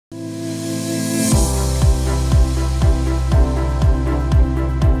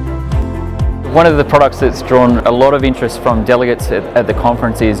One of the products that's drawn a lot of interest from delegates at the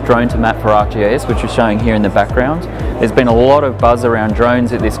conference is Drone to Map for ArcGIS, which is showing here in the background. There's been a lot of buzz around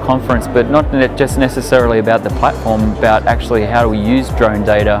drones at this conference, but not just necessarily about the platform, about actually how do we use drone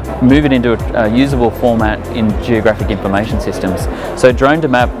data, move it into a usable format in geographic information systems. So Drone to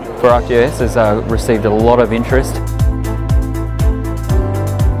Map for ArcGIS has received a lot of interest.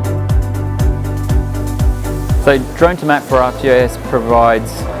 So Drone to Map for ArcGIS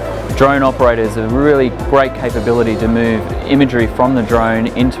provides drone operators a really great capability to move imagery from the drone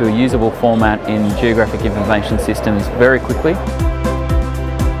into a usable format in geographic information systems very quickly.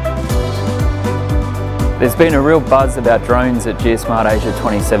 There's been a real buzz about drones at Geosmart Asia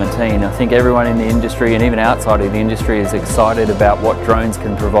 2017. I think everyone in the industry and even outside of the industry is excited about what drones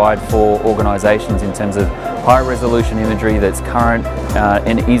can provide for organisations in terms of high resolution imagery that's current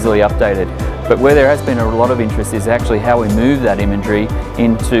and easily updated. But where there has been a lot of interest is actually how we move that imagery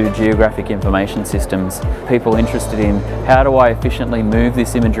into geographic information systems. People interested in how do I efficiently move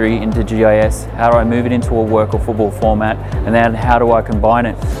this imagery into GIS, how do I move it into a workable format, and then how do I combine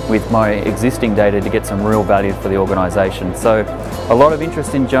it with my existing data to get some real value for the organisation. So a lot of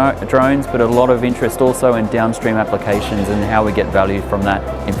interest in drones, but a lot of interest also in downstream applications and how we get value from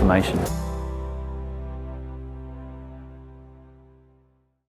that information.